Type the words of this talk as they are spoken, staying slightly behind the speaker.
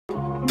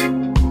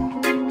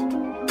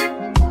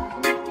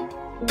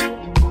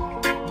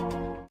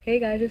Hey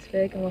guys, it's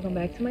Vic and welcome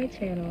back to my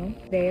channel.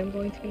 Today I'm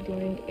going to be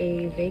doing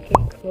a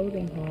vacay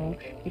clothing haul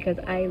because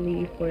I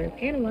leave for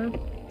Panama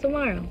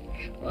tomorrow.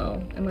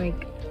 Well, in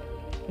like,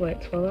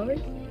 what, 12 hours?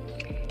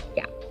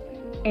 Yeah.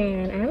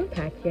 And I haven't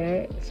packed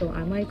yet, so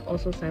I'm like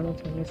also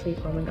simultaneously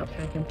filming a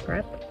pack and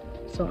prep.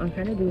 So I'm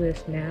trying to do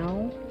this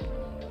now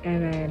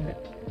and then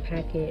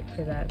pack it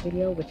for that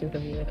video, which is the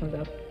video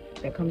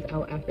that comes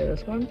out after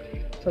this one.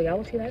 So y'all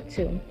will see that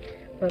too.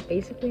 But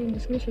basically, I'm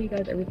just gonna show you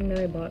guys everything that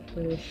I bought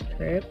for this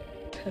trip.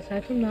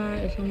 Aside from that,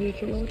 it's gonna be a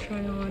cute little try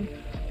on.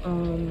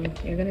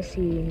 You're gonna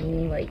see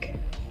me like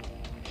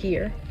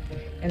here,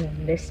 and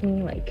then this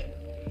me like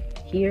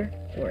here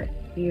or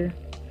here.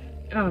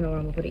 I don't know where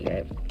I'm gonna put it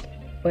yet,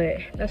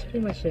 but that's pretty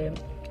much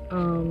it.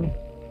 The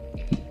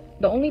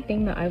only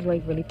thing that I've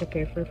like really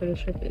prepared for this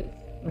trip is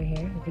my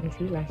hair. As you can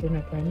see, lashes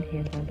not done,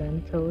 hands not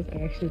done, toes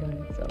are actually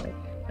done. So like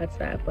that's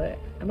that. But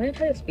I'm gonna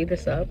try to speed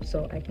this up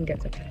so I can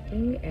get to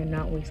packing and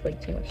not waste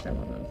like too much time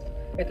on this.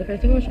 Alright, the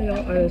first thing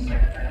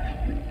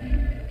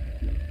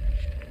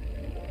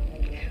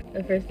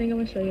I'm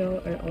gonna show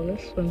y'all are all the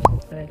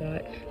swimsuits that I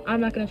got.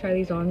 I'm not gonna try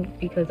these on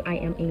because I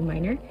am a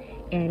minor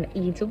and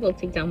YouTube will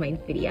take down my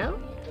video,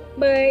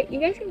 but you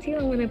guys can see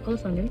them when I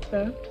post on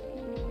Insta.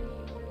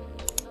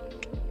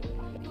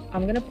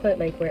 I'm gonna put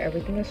like where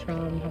everything is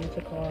from, how much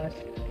it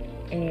costs,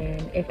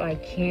 and if I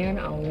can,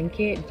 I'll link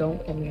it. Don't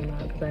quote me on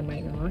that because I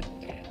might not,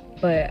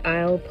 but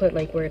I'll put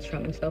like where it's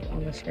from and stuff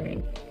on the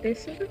screen.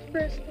 This is the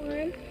first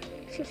one.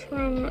 This is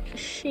from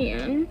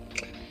Shein.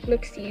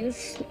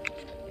 Looksies.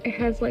 It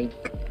has like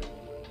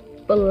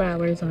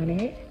flowers on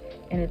it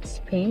and it's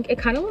pink. It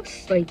kind of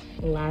looks like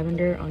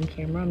lavender on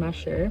camera, I'm not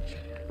sure.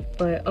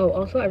 But oh,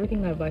 also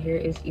everything that I bought here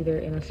is either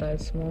in a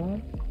size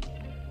small.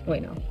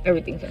 Wait, no,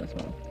 everything's in a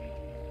small.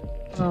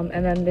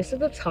 And then this is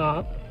the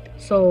top.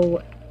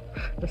 So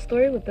the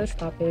story with this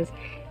top is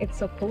it's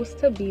supposed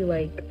to be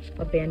like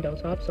a bandeau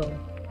top, so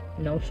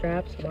no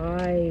straps.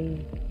 Why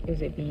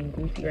is it being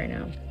goofy right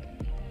now?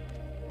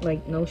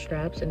 Like no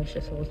straps, and it's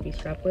just supposed to be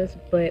strapless.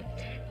 But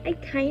I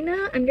kind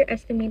of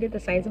underestimated the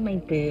size of my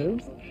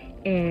boobs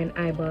and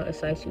I bought a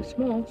size too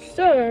small.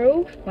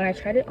 So when I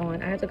tried it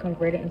on, I had to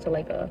convert it into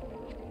like a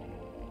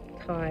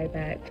tie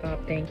back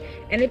top thing,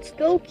 and it's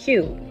still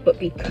cute. But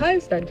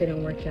because that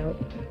didn't work out,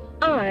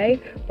 I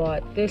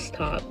bought this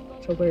top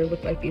to wear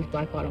with like these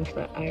black bottoms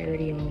that I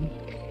already own.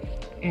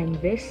 And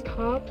this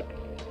top,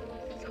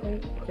 so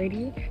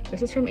pretty.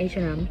 This is from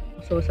H&M,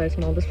 so a size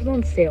small. This was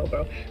on sale,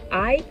 bro.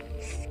 I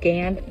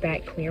scanned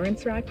that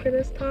clearance rack for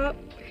this top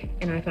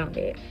and I found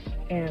it.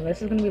 And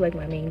this is gonna be like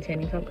my main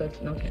tanning top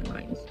because no tan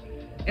lines.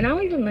 And I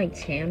don't even like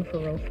tan for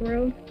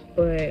real,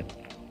 but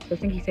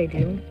just in case I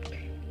do,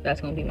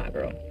 that's gonna be my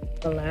girl.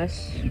 The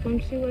last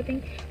swimsuit I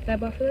think that I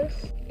bought for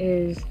this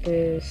is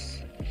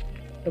this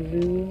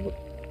blue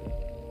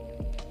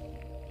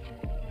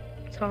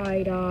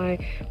tie-dye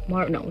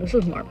no, this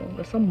is marble.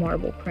 This is a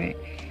marble print,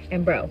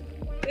 and bro,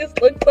 this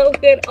looks so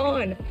good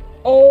on.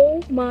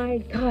 Oh my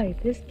god,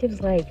 this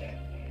gives like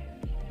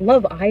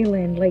Love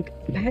Island, like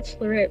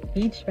Bachelorette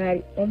beach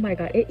bag. Oh my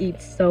god, it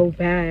eats so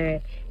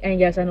bad. And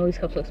yes, I know these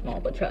cups look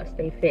small, but trust,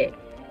 they fit.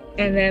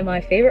 And then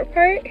my favorite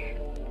part,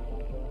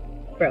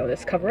 bro,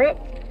 this cover up,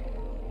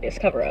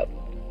 if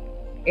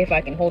I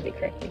can hold it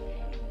correctly.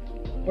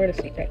 Where to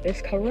sleep at?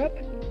 This cover up,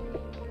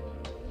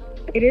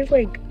 it is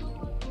like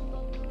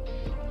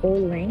full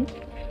length.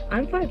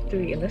 I'm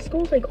 5'3", and this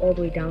goes like all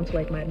the way down to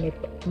like my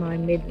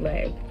mid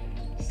leg.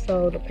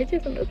 So the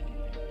pictures in this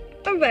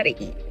are about to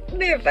eat.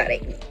 They're about to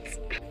eat.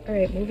 All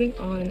right, moving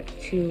on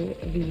to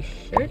the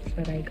shirts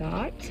that I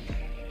got.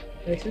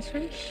 This is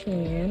from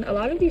Shein. A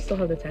lot of these still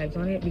have the tags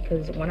on it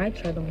because when I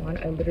tried them on,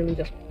 I literally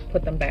just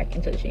put them back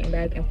into the Shein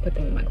bag and put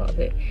them in my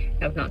closet.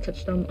 I have not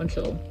touched them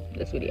until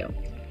this video.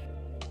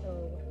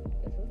 So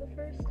this is the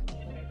first top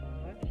that I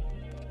got.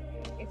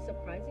 It's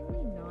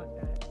surprisingly not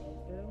that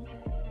see-through,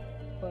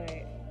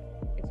 but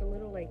it's a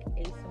little like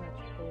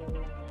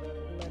asymmetrical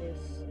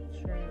lettuce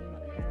trim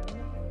hem, and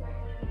then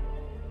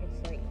it's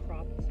like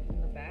cropped in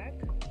the back.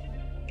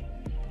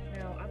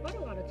 Now I bought a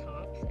lot of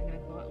tops and I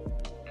bought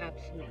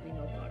absolutely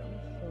no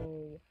bottoms, so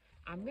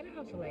I'm gonna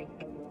have to like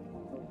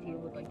deal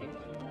with like the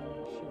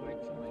jeans,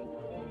 shorts, and like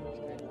the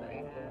skirts that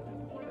I have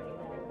and pray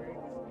that it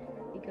works,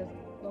 because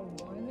the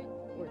one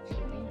or two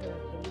things that I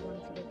really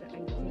wanted to get that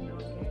I did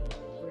not get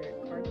were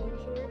cargo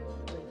shorts,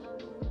 like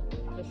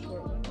the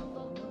short one, not the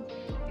long ones,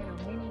 and a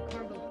mini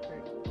cargo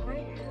skirt. I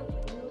have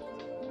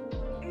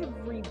looked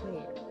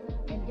everywhere,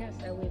 and yes,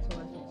 I waited till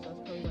last week, so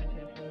that's probably why I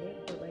couldn't find it.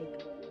 But like,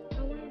 I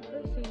went in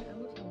person, I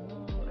went to the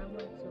mall, I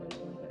went to like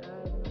one for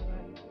ads and all that. I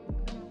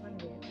couldn't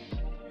find it,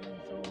 and I'm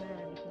so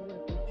mad because it would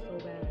have been so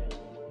bad.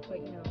 But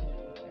you know,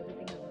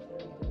 everything happens for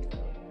a reason.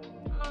 So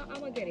I'm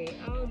gonna get it.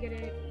 I'll get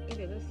it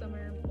either this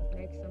summer,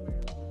 next summer,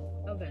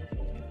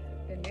 eventually.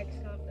 The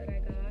next top that I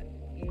got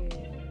is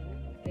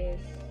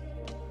this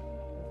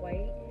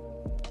white.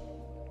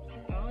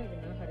 I don't even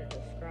know how to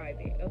describe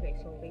it. Okay,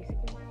 so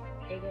basically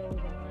it goes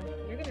on.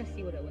 You're gonna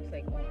see what it looks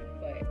like on,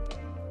 but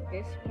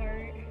this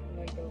part,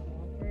 like the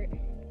long part,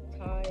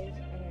 ties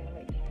and then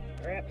like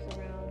wraps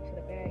around to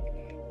the back,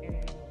 and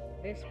then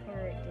this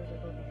part goes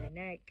like over your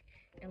neck,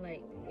 and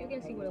like you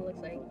can see what it looks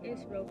like.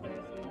 It's real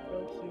classy,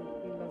 real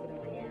cute. We love it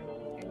over here.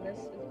 And this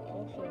is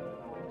also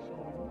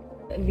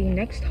from Shein. The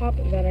next top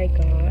that I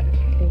got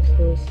is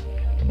this.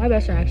 My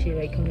best friend actually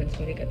like convinced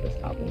me to get this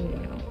top when we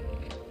went out,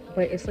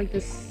 but it's like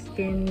this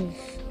Skims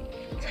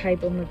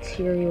type of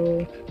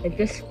material. Like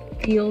this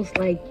feels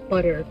like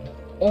butter.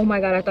 Oh my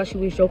god, I thought she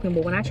was joking,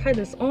 but when I tried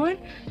this on,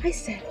 I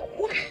said,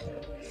 wow,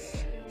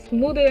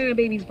 smoother than a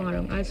baby's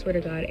bottom, I swear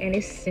to god. And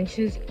it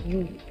cinches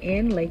you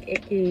in like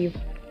it gave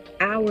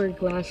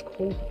hourglass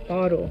Coke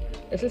bottle.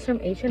 This is from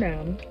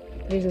H&M.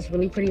 There's this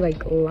really pretty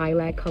like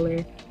lilac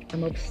color.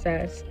 I'm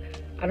obsessed.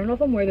 I don't know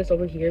if I'm wearing this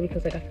over here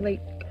because like I feel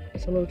like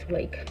it's a little too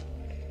like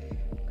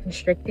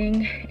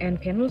constricting,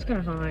 and Panama's kind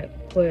of hot,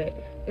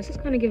 but this is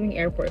kind of giving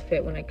airport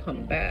fit when I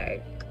come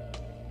back.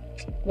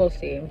 We'll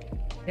see.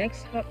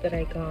 Next top that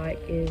I got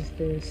is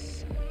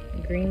this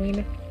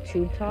green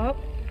tube top.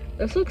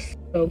 This looks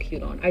so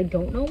cute on. I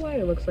don't know why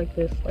it looks like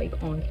this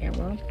like on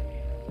camera,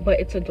 but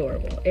it's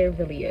adorable. It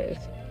really is.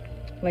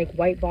 Like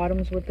white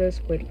bottoms with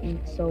this would eat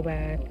so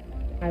bad.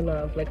 I'm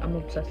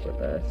obsessed with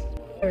this.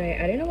 All right,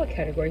 I didn't know what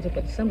category to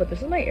put this in, but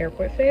this is my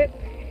airport fit,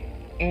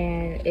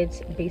 and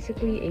it's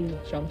basically a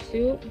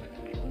jumpsuit.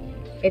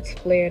 It's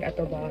flared at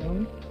the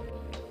bottom,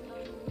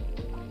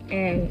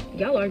 and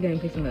y'all are getting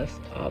pics in this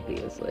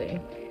obviously,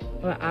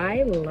 but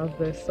I love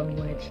this so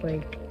much.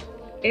 Like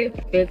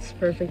it fits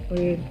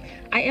perfectly.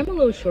 I am a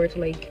little short, so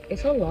like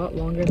it's a lot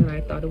longer than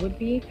I thought it would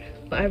be,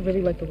 but I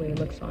really like the way it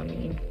looks on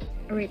me.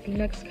 All right, the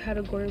next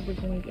category we're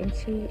going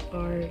into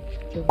are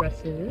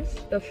dresses.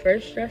 The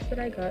first dress that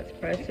I got,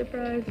 surprise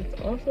surprise,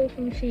 it's also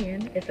from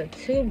Shein. It's a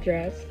tube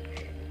dress,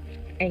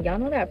 and y'all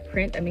know that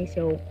print that makes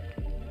your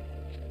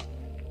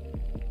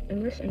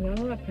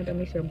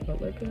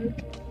butt look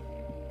good.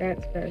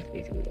 That's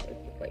basically what it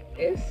looks like.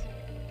 This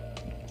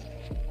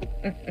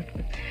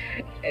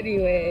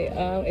anyway,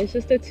 it's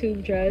just a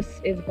tube dress.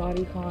 It's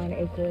bodycon.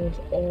 It goes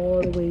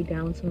all the way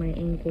down to my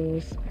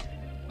ankles.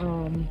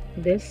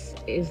 This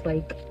is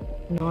like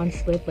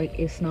non-slip, like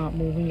it's not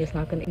moving, it's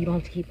not gonna, you don't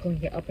have to keep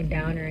pulling it up and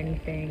down or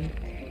anything.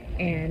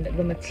 And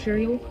the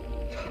material,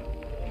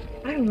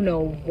 I don't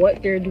know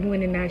what they're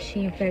doing in that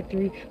Shein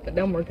factory, but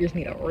them workers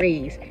need a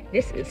raise.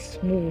 This is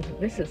smooth,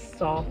 this is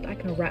soft. I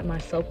can wrap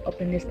myself up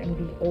in this and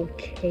be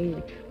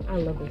okay. I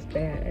love this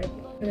bad.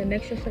 And the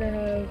next dress that I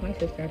have, my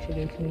sister actually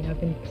gave to me. I've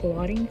been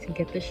plotting to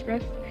get this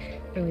dress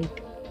for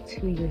like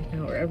 2 years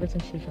now, or ever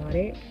since she got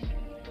it.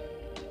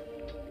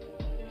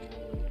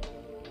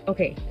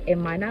 Okay, it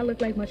might not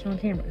look like much on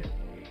camera,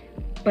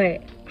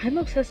 but I'm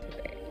obsessed with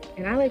it,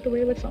 and I like the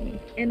way it looks on me,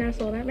 and that's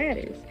all that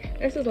matters.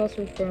 This is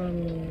also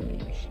from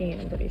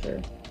Shein, I'm pretty sure,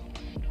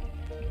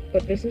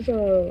 but this is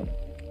a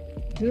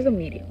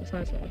medium. It's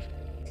not small.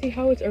 See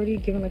how it's already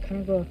given like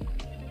kind of a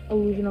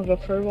illusion of a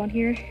curve on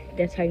here?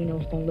 That's how you know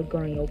it's gonna look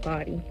good on your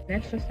body.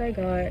 Next dress I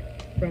got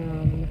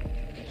from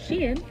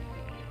Shein.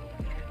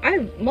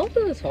 Most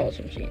of this haul is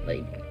from Shein.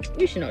 Like,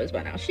 you should know this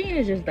by now. Shein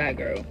is just that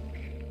girl.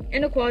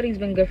 And the quality's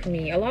been good for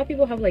me. A lot of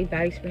people have like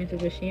bad experiences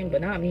with Shein,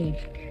 but not me.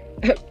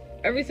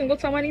 Every single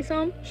time I need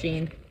some,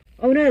 Shein.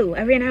 Oh no,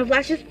 I ran out of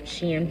lashes,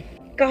 Shein.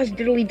 Gosh,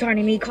 diddly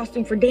darning me,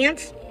 costume for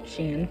dance,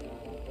 Shein.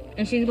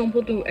 And she's gonna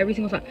pull through every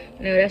single time.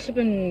 No, that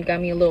shipping got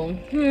me a little,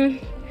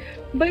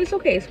 but it's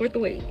okay, it's worth the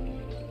wait.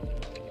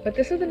 But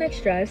this is the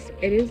next dress.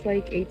 It is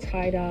like a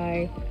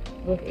tie-dye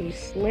with a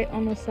slit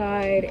on the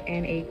side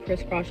and a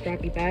crisscross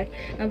strappy back.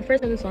 Now the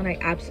first time this on, I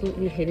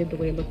absolutely hated the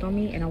way it looked on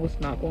me, and I was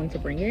not going to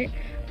bring it,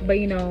 but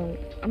you know,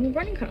 I'm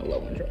running kind of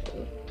low on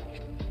dresses,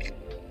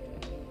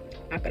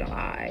 not gonna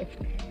lie.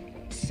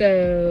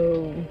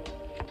 So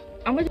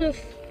I'm gonna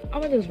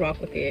just rock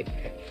with it.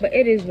 But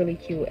it is really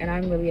cute, and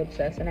I'm really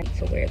obsessed, and I need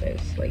to wear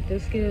this. Like,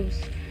 this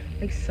gives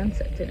like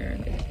sunset dinner.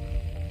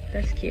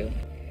 That's cute.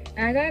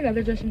 And I got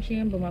another dress from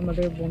Shein, but my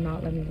mother will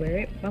not let me wear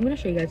it. But I'm gonna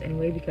show you guys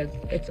anyway because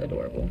it's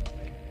adorable.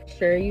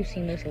 Sure, you've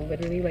seen this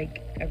literally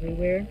like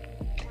everywhere.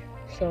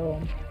 So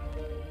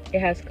it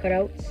has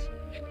cutouts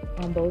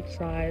on both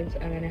sides,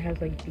 and then it has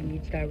like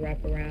beads that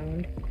wrap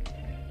around,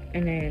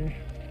 and then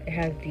it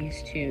has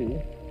these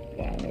two.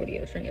 Well, I don't know what the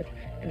other string is,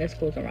 and this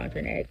goes around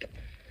your neck.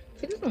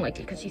 She doesn't like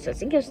it because she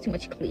says it gives too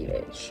much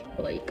cleavage,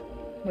 but like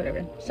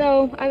whatever.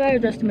 So I got a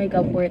dress to make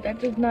up for it that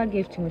does not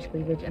give too much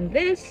cleavage, and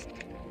this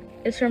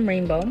is from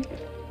Rainbow.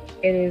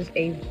 It is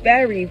a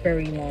very,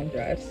 very long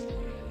dress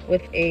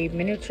with a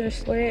miniature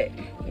slit.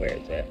 Where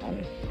is it?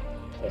 On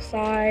the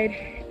side,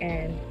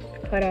 and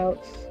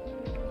cutouts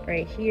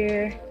right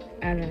here,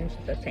 and then it's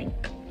just a tank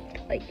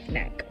like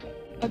neck.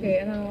 Okay,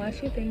 and then the last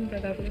few things I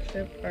got for the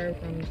trip are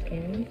from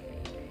Skims,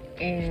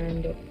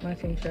 and my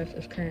seamstress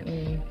is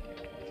currently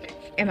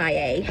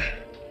MIA.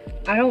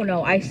 I don't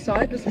know. I saw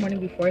it this morning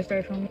before I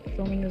started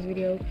filming this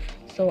video,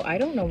 so I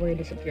don't know where it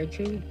disappeared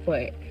to,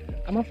 but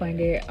I'm gonna find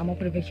it. I'm gonna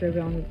put a picture of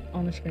it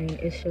on the screen.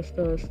 It's just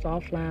a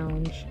soft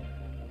lounge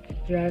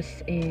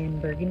dress in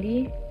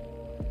burgundy.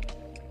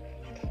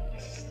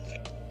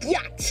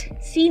 Yacht!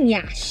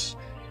 Signash!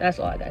 That's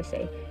all I gotta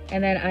say.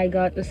 And then I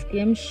got the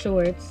Skims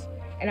shorts,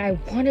 and I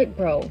wanted,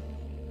 bro,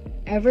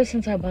 Ever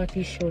since I bought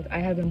these shorts, I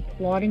have been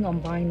plotting on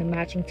buying the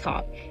matching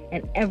top,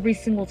 and every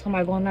single time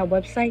I go on that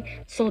website,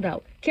 sold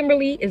out.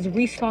 Kimberly is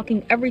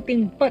restocking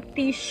everything but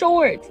these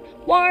shorts.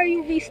 Why are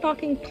you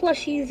restocking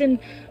plushies and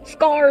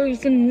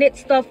scarves and knit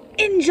stuff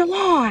in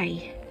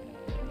July?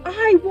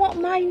 I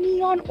want my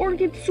neon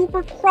orchid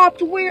super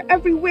cropped wear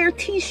everywhere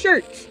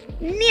t-shirts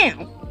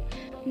now.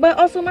 But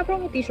also my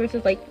problem with these shorts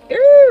is like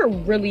they're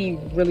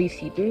really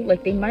see-through.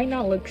 Like they might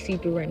not look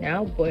see-through right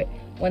now, but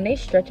when they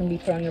stretch and be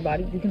put on your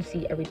body, you can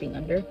see everything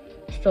under.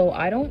 So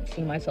I don't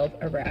see myself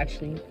ever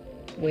actually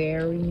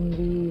wearing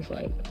these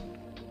like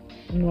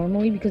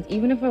normally, because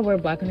even if I wear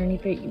black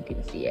underneath it, you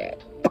can see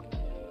it.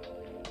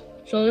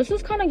 So this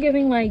is kind of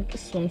giving like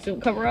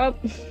swimsuit cover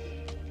up.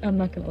 I'm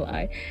not gonna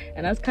lie,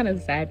 and that's kind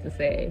of sad to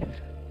say,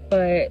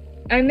 but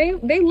and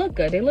they look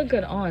good. They look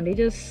good on. They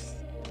just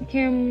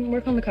can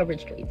work on the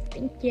coverage, please.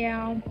 Thank you.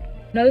 I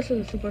know this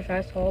is a super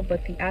fast haul,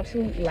 but the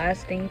absolute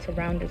last thing to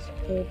round this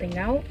whole thing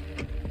out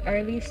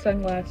are these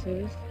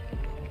sunglasses.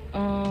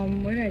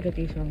 Where did I get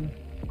these from?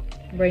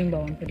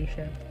 Rainbow, I'm pretty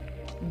sure.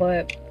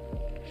 But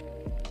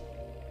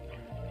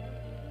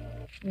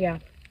yeah.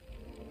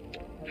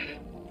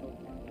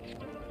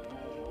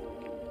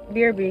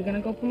 BRB, gonna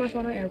go put my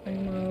phone on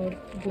airplane mode.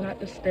 Do not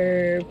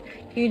disturb.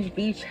 Huge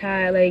beach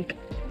hat. Like,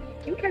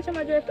 you catching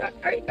my drift?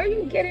 Are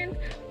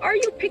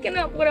you picking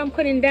up what I'm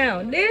putting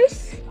down?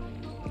 This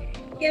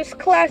gives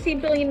classy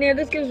billionaire.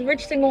 This gives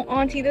rich single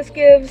auntie. This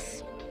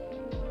gives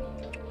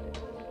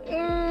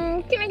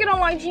can I get a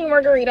lychee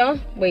margarita?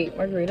 Wait,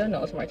 margarita?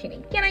 No, it's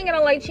martini. Can I get a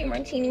lychee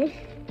martini?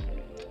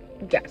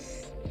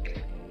 Yes.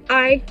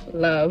 I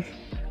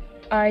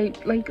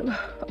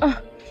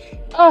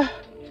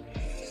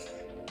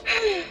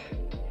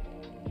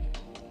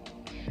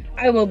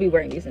will be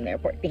wearing these in the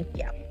airport. Thank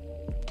you.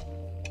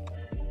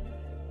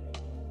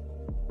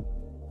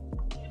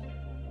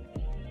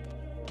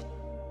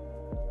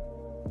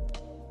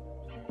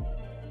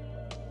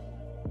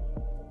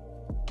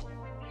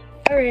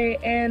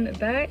 Alright, and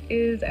that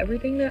is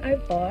everything that I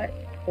bought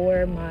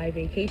for my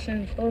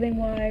vacation clothing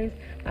wise.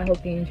 I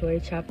hope you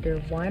enjoyed chapter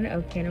 1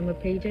 of Panama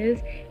Pages,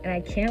 and I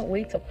can't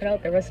wait to put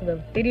out the rest of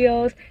the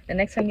videos. The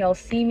next time y'all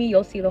see me,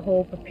 you'll see the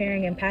whole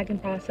preparing and packing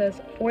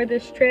process for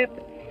this trip,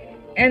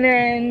 and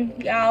then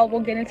y'all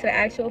will get into the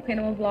actual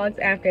Panama vlogs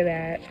after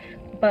that.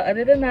 But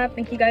other than that,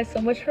 thank you guys so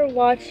much for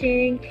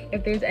watching.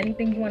 If there's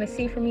anything you want to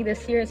see from me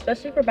this year,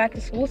 especially for back to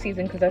school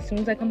season, because as soon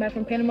as I come back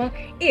from Panama,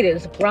 it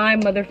is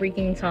grind mother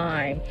freaking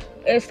time.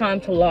 It's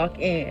time to lock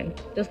in.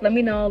 Just let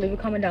me know. Leave a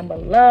comment down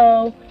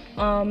below.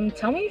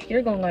 Tell me if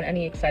you're going on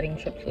any exciting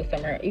trips this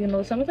summer, even though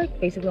the summer's like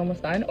basically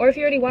almost done, or if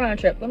you already went on a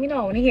trip, let me know.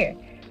 I want to hear.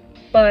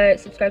 But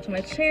subscribe to my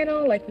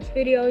channel, like this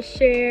video,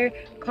 share,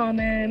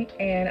 comment,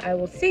 and I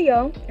will see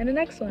y'all in the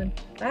next one.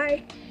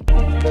 Bye.